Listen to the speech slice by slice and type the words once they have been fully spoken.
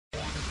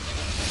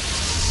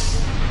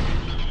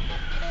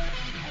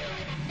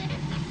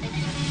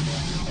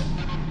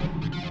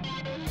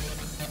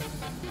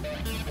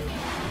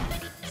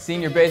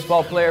Senior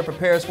baseball player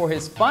prepares for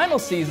his final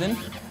season.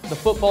 The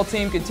football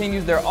team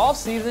continues their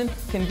off-season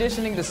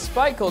conditioning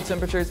despite cold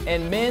temperatures,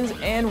 and men's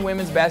and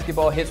women's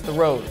basketball hits the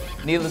road.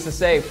 Needless to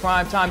say,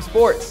 Primetime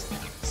Sports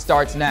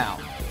starts now.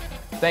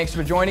 Thanks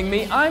for joining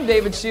me. I'm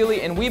David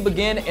Schiele, and we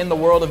begin in the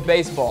world of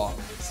baseball.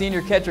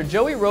 Senior catcher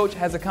Joey Roach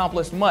has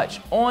accomplished much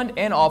on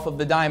and off of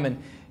the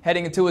diamond.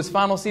 Heading into his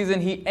final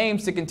season, he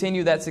aims to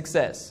continue that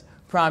success.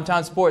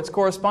 Primetime Sports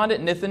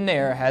correspondent Nathan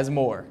Nair has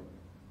more.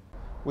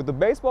 With the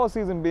baseball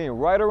season being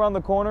right around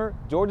the corner,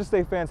 Georgia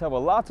State fans have a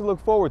lot to look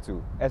forward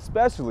to,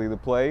 especially the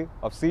play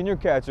of senior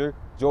catcher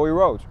Joey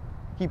Roach.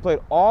 He played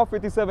all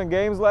 57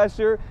 games last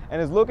year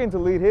and is looking to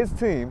lead his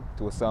team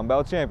to a Sun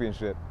Belt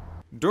championship.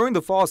 During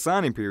the fall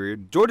signing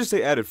period, Georgia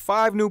State added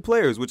 5 new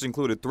players, which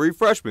included 3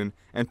 freshmen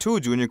and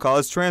 2 junior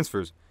college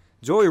transfers.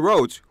 Joey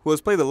Roach, who has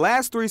played the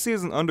last 3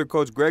 seasons under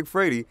Coach Greg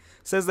Frady,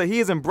 says that he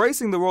is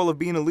embracing the role of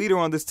being a leader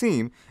on this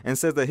team and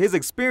says that his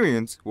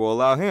experience will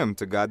allow him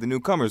to guide the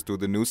newcomers through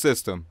the new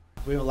system.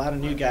 We have a lot of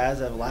new guys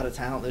that have a lot of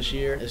talent this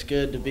year. It's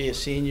good to be a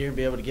senior and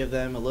be able to give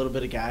them a little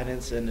bit of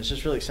guidance, and it's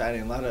just really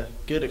exciting. A lot of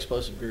good,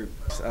 explosive group.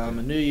 A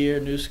new year,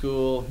 new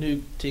school,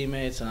 new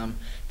teammates.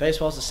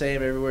 Baseball's the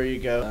same everywhere you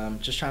go.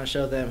 Just trying to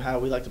show them how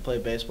we like to play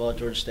baseball at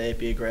Georgia State,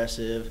 be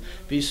aggressive,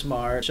 be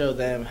smart, show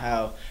them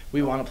how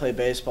we want to play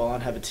baseball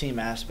and have a team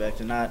aspect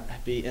and not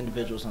be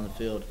individuals on the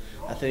field.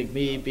 I think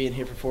me being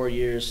here for 4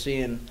 years,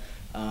 seeing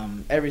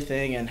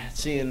everything and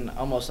seeing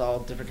almost all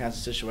different kinds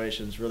of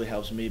situations really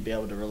helps me be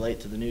able to relate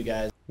to the new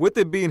guys. With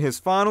it being his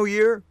final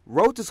year,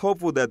 Roach is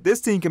hopeful that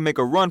this team can make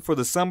a run for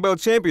the Sun Belt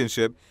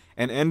Championship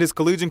and end his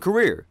collegiate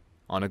career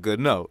on a good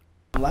note.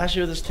 Last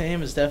year this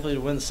team is definitely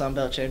to win the Sun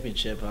Belt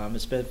Championship.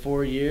 It's been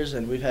 4 years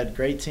and we've had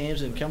great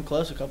teams and come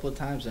close a couple of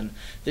times, and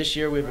this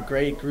year we have a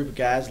great group of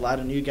guys, a lot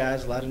of new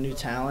guys, a lot of new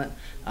talent.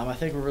 I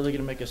think we're really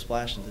going to make a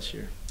splash this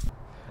year.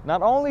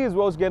 Not only is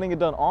Roach getting it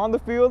done on the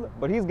field,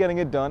 but he's getting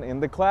it done in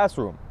the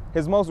classroom.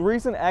 His most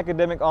recent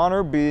academic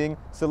honor being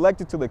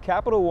selected to the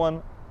Capital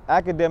One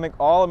Academic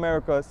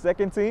All-America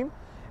second team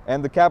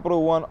and the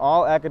Capital One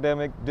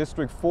All-Academic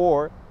District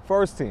 4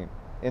 first team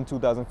in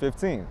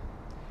 2015.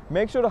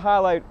 Make sure to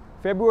highlight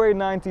February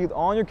 19th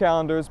on your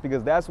calendars,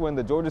 because that's when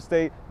the Georgia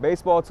State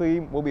baseball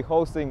team will be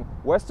hosting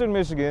Western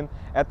Michigan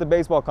at the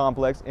baseball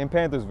complex in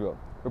Panthersville.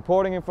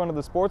 Reporting in front of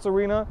the sports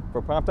arena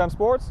for Primetime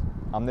Sports,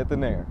 I'm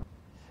Nathan Nair.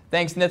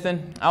 Thanks,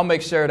 Nathan. I'll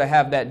make sure to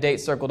have that date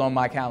circled on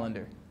my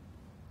calendar.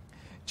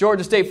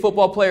 Georgia State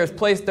football players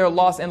placed their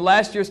loss in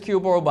last year's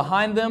Q Bowl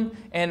behind them,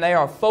 and they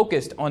are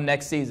focused on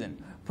next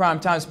season.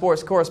 Primetime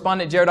Sports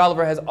correspondent Jared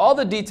Oliver has all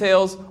the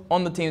details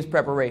on the team's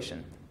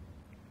preparation.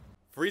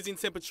 Freezing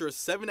temperatures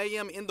 7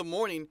 a.m. in the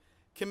morning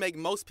can make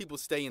most people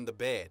stay in the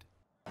bed.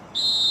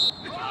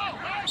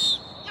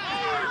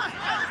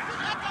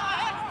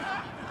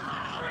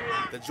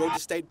 The Georgia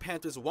State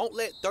Panthers won't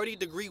let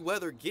 30-degree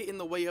weather get in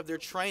the way of their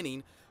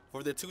training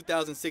for the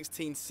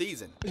 2016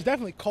 season. It's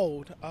definitely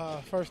cold,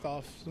 first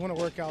off, winter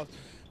workouts.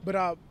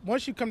 But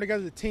once you come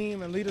together as a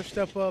team and leaders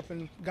step up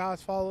and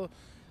guys follow,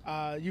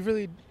 you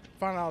really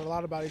find out a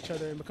lot about each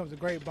other. It becomes a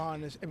great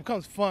bond. It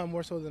becomes fun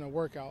more so than a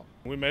workout.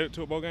 We made it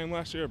to a bowl game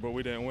last year, but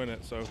we didn't win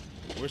it. So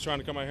we're trying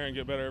to come out here and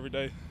get better every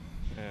day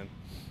and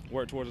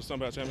work towards a Sun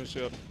Belt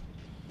Championship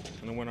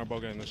and then win our bowl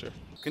game this year.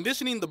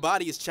 Conditioning the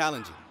body is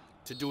challenging.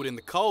 To do it in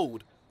the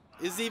cold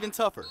is even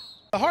tougher.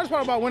 The hardest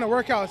part about winter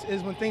workouts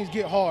is when things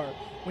get hard.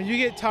 When you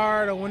get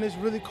tired, or when it's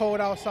really cold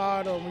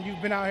outside, or when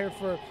you've been out here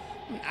for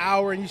an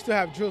hour and you still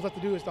have drills left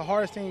to do, it's the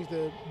hardest thing is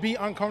to be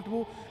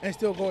uncomfortable and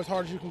still go as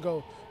hard as you can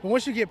go. But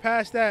once you get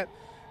past that,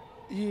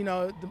 you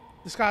know,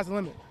 the sky's the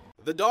limit.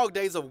 The dog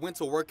days of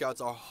winter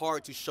workouts are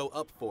hard to show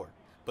up for,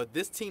 but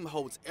this team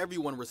holds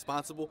everyone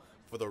responsible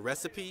for the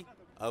recipe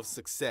of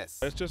success.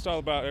 It's just all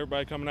about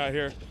everybody coming out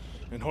here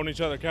and holding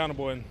each other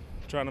accountable and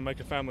trying to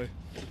make a family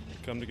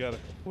come together.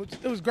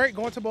 It was great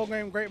going to bowl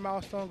game, great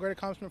milestone, great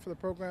accomplishment for the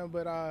program,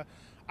 but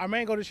our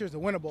main goal this year is to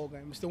win a bowl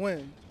game. It's to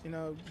win. You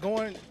know,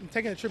 going and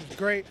taking the trip is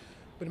great,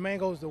 but the main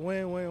goal is to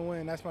win, win,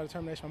 win. That's my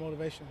determination, my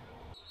motivation.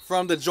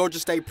 From the Georgia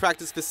State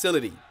practice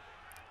facility,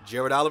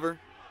 Jared Oliver,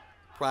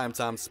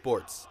 Primetime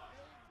Sports.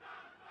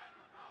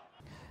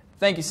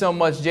 Thank you so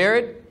much,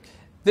 Jared.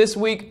 This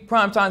week,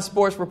 Primetime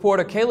Sports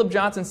reporter Caleb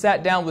Johnson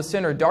sat down with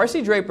center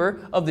Darcy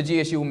Draper of the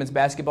GSU women's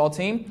basketball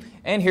team,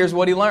 and here's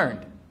what he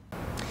learned.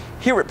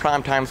 Here at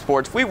Primetime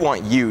Sports, we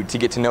want you to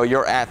get to know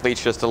your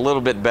athletes just a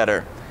little bit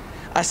better.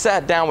 I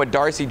sat down with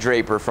Darcy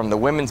Draper from the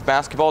women's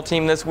basketball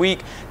team this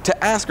week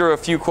to ask her a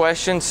few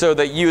questions so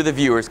that you, the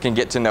viewers, can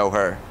get to know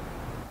her.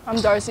 I'm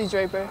Darcy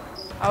Draper.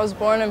 I was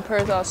born in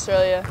Perth,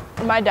 Australia.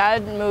 My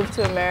dad moved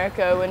to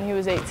America when he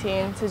was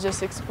 18 to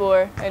just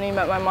explore, and he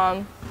met my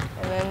mom,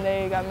 and then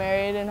they got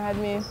married and had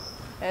me.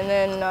 And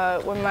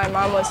then when my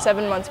mom was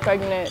 7 months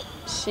pregnant,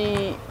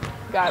 she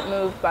got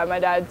moved by my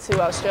dad to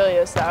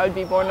Australia, so I would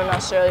be born in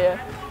Australia.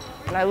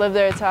 And I lived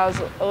there until I was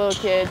a little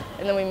kid,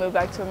 and then we moved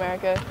back to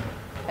America.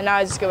 And now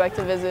I just go back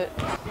to visit.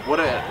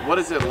 What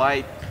is it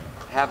like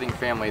having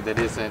family that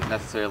isn't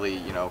necessarily,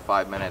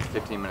 5 minutes,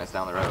 15 minutes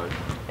down the road?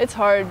 It's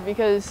hard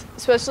because,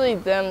 especially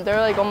them, they're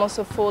like almost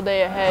a full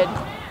day ahead.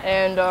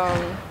 and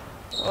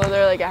well,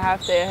 they're like a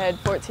half day ahead,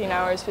 14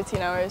 hours,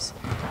 15 hours,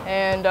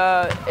 and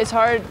it's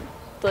hard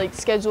like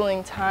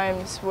scheduling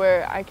times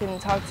where I can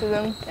talk to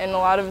them, and a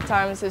lot of the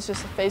times it's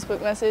just a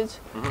Facebook message.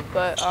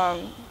 But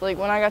like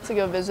when I got to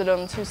go visit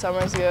them 2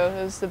 summers ago,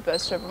 it was the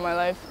best trip of my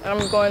life, and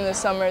I'm going this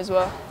summer as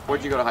well.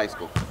 Where'd you go to high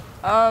school?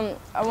 I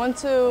went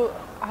to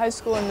high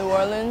school in New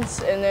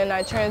Orleans, and then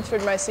I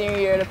transferred my senior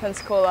year to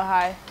Pensacola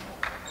High,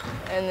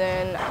 and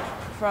then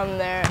from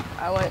there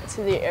I went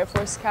to the Air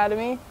Force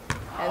Academy,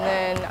 and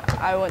then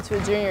I went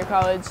to a junior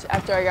college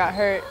after I got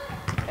hurt,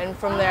 and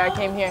from there I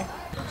came here.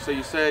 So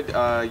you said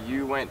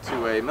you went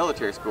to a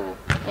military school.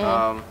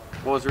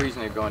 What was the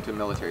reason of going to a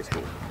military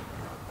school?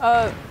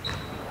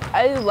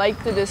 I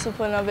like the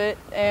discipline of it,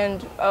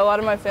 and a lot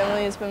of my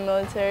family has been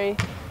military,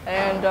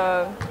 and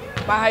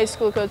my high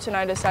school coach and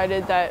I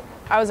decided that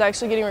I was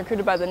actually getting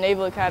recruited by the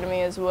Naval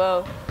Academy as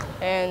well,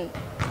 and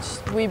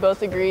we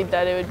both agreed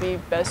that it would be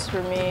best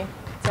for me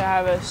to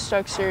have a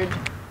structured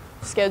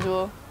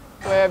schedule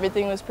where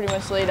everything was pretty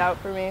much laid out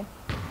for me,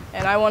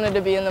 and I wanted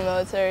to be in the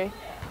military,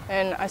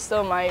 and I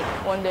still might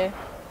one day.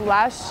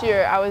 Last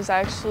year I was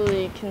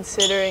actually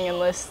considering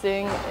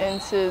enlisting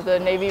into the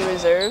Navy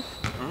Reserve,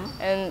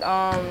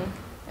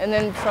 and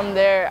then from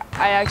there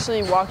I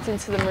actually walked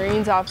into the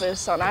Marines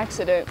office on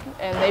accident,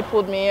 and they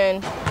pulled me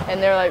in,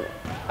 and they're like,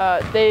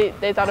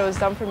 they thought it was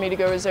dumb for me to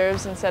go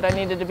reserves and said I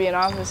needed to be an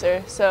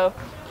officer. So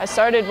I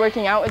started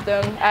working out with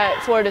them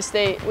at Florida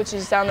State, which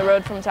is down the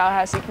road from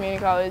Tallahassee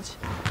Community College,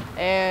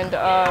 and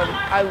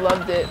I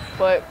loved it,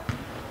 but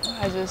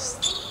I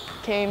just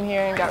came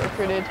here and got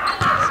recruited.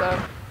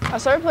 So I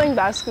started playing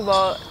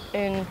basketball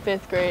in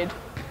 5th grade,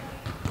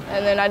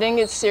 and then I didn't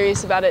get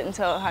serious about it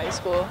until high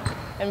school.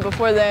 And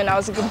before then, I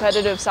was a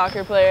competitive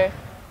soccer player,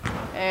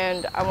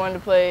 and I wanted to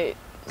play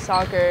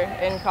soccer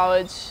in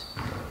college,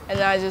 and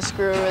then I just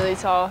grew really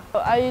tall.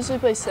 I usually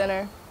play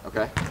center.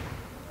 Okay.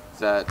 Is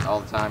that all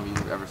the time? You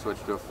ever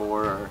switch to a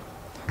 4? Or?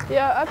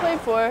 Yeah, I played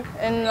 4.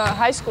 In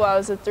high school, I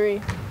was a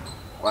 3.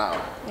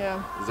 Wow.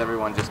 Yeah. Is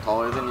everyone just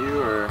taller than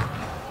you, or?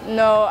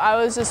 No, I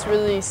was just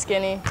really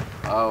skinny.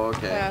 Oh,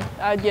 okay. Yeah,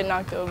 I'd get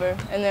knocked over.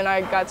 And then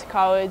I got to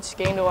college,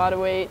 gained a lot of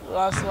weight,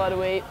 lost a lot of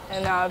weight,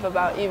 and now I've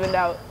about evened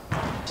out.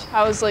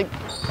 I was like,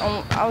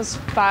 I was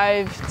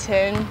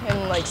 5'10"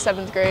 in like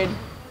 7th grade.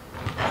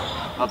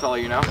 How tall are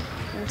you now?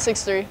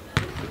 6'3".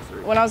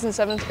 When I was in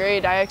 7th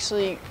grade, I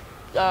actually,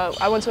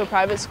 I went to a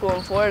private school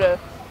in Florida,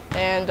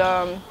 and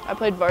I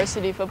played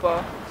varsity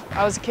football.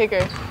 I was a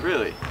kicker.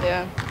 Really?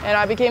 Yeah, and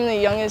I became the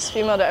youngest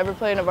female to ever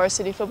play in a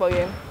varsity football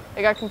game.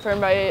 It got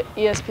confirmed by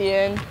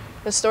ESPN.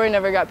 The story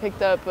never got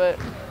picked up, but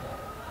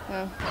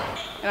yeah.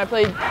 And I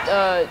played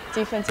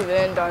defensive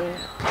end on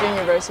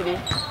junior varsity.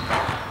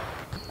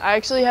 I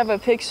actually have a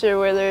picture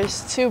where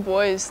there's 2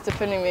 boys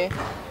defending me,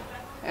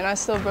 and I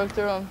still broke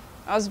through them.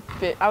 I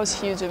was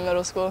huge in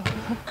middle school.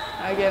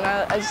 Again,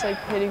 I just like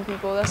hitting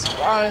people. That's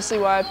honestly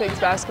why I picked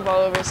basketball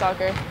over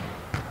soccer.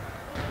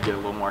 Get a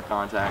little more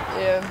contact.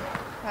 Yeah,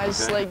 I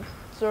just like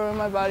throwing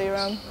my body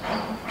around.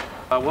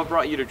 What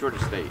brought you to Georgia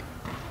State?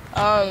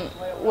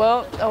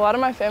 Well, a lot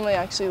of my family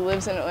actually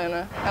lives in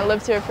Atlanta. I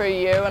lived here for a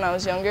year when I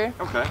was younger.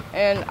 Okay.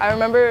 And I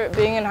remember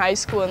being in high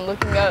school and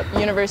looking up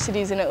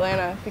universities in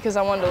Atlanta because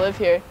I wanted to live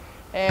here.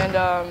 And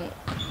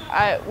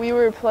we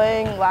were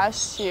playing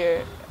last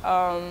year.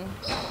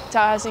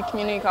 Tallahassee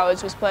Community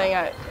College was playing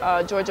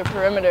at Georgia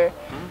Perimeter,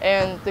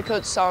 and the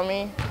coach saw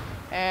me,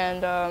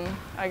 and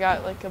I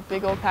got like a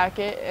big old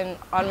packet, and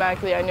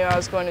automatically I knew I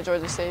was going to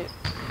Georgia State.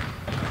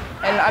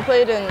 And I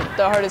played in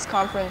the hardest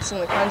conference in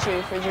the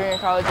country for junior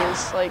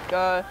colleges, like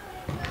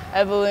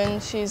Evelyn,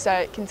 she's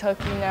at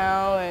Kentucky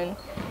now, and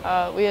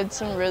we had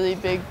some really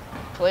big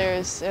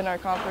players in our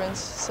conference.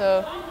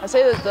 So I'd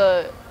say that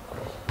the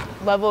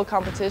level of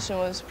competition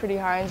was pretty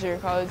high in junior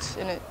college,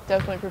 and it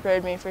definitely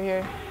prepared me for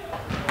here.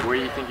 Where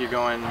do you think you're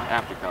going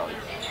after college?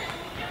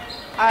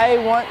 I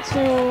want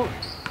to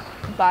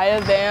buy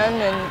a van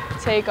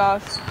and take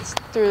off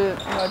through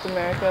North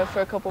America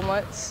for a couple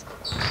months.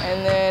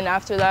 And then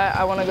after that,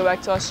 I want to go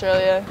back to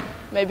Australia,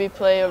 maybe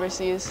play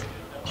overseas.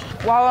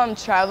 While I'm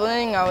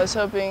traveling, I was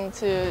hoping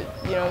to,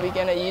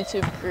 begin a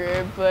YouTube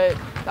career, but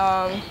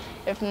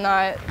if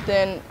not,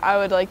 then I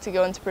would like to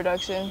go into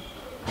production.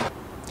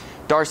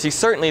 Darcy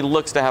certainly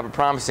looks to have a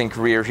promising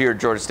career here at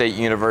Georgia State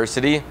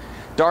University.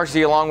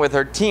 Darcy, along with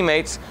her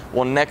teammates,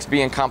 will next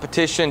be in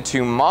competition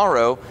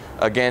tomorrow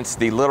against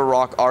the Little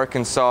Rock,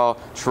 Arkansas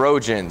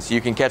Trojans. You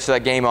can catch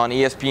that game on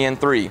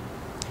ESPN3.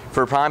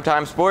 For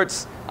Primetime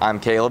Sports, I'm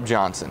Caleb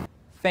Johnson.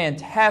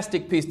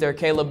 Fantastic piece there,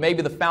 Caleb.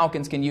 Maybe the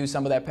Falcons can use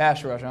some of that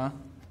pass rush, huh?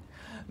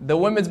 The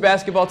women's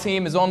basketball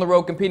team is on the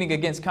road competing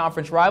against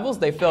conference rivals.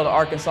 They fell to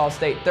Arkansas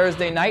State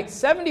Thursday night,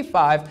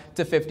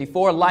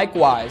 75-54.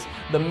 Likewise,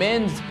 the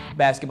men's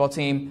basketball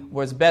team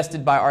was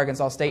bested by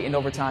Arkansas State in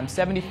overtime,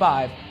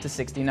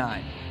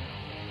 75-69.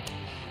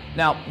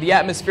 Now, the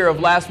atmosphere of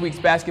last week's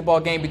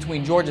basketball game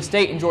between Georgia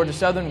State and Georgia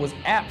Southern was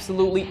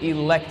absolutely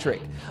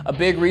electric. A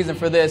big reason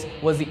for this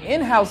was the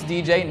in-house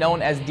DJ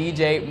known as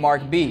DJ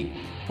Mark B.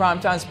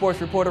 Primetime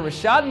Sports reporter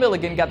Rashad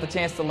Milligan got the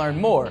chance to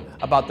learn more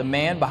about the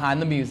man behind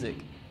the music.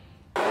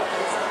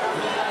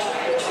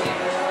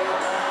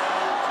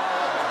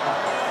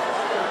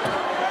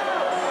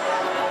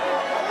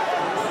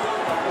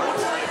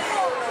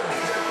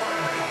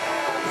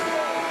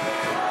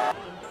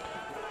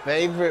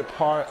 Favorite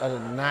part of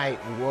the night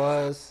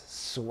was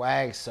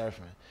swag surfing.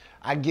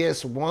 I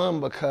guess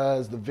one,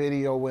 because the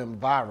video went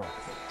viral,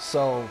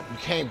 so you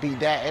can't beat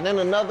that. And then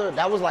another,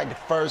 that was like the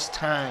first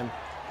time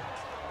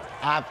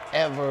I've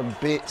ever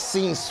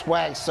seen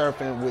swag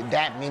surfing with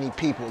that many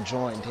people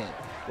joined in.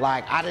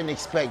 Like, I didn't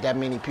expect that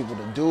many people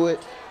to do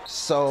it.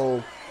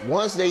 So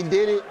once they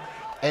did it,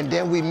 and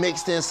then we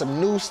mixed in some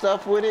new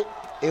stuff with it,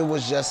 it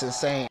was just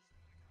insane.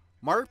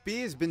 Mark B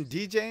has been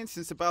DJing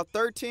since about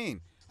 13.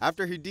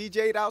 After he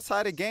DJ'd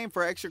outside a game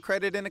for extra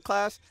credit in the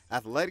class,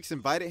 athletics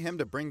invited him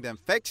to bring the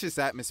infectious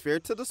atmosphere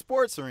to the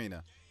sports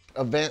arena.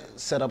 Event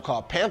set up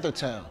called Panther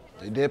Town.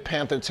 They did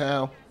Panther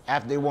Town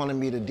after they wanted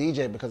me to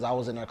DJ because I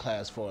was in their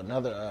class for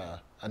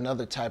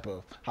another type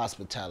of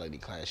hospitality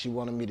class. She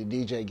wanted me to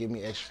DJ, give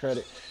me extra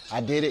credit.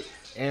 I did it.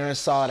 Aaron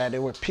saw that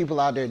there were people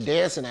out there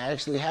dancing and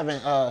actually having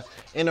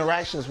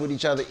interactions with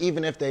each other,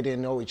 even if they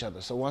didn't know each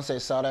other. So once they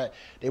saw that,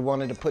 they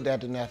wanted to put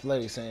that in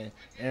athletics, and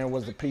Aaron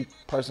was the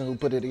person who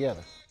put it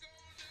together.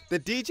 The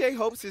DJ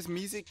hopes his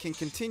music can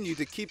continue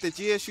to keep the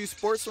GSU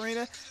Sports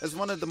Arena as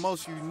one of the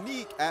most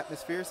unique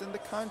atmospheres in the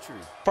country.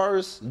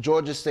 First,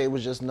 Georgia State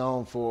was just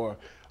known for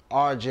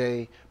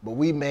RJ, but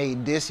we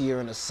made this year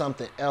into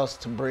something else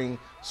to bring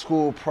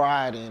school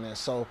pride in. And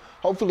so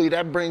hopefully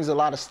that brings a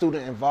lot of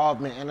student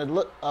involvement and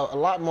a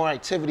lot more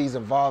activities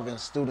involving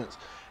students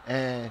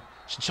and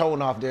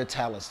showing off their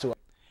talents too.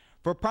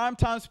 For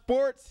Primetime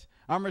Sports,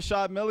 I'm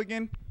Rashad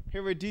Milligan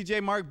here with DJ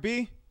Mark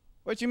B.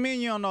 What you mean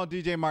you don't know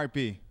DJ Mark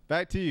B?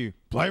 Back to you.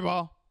 Play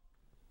ball.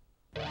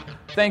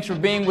 Thanks for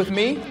being with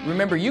me.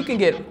 Remember, you can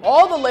get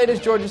all the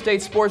latest Georgia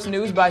State sports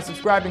news by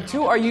subscribing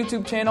to our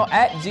YouTube channel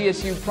at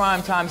GSU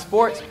Primetime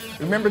Sports.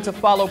 Remember to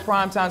follow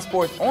Primetime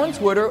Sports on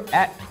Twitter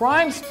at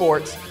Prime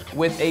Sports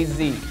with a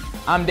Z.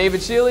 I'm David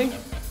Schiele.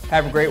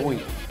 Have a great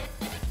week.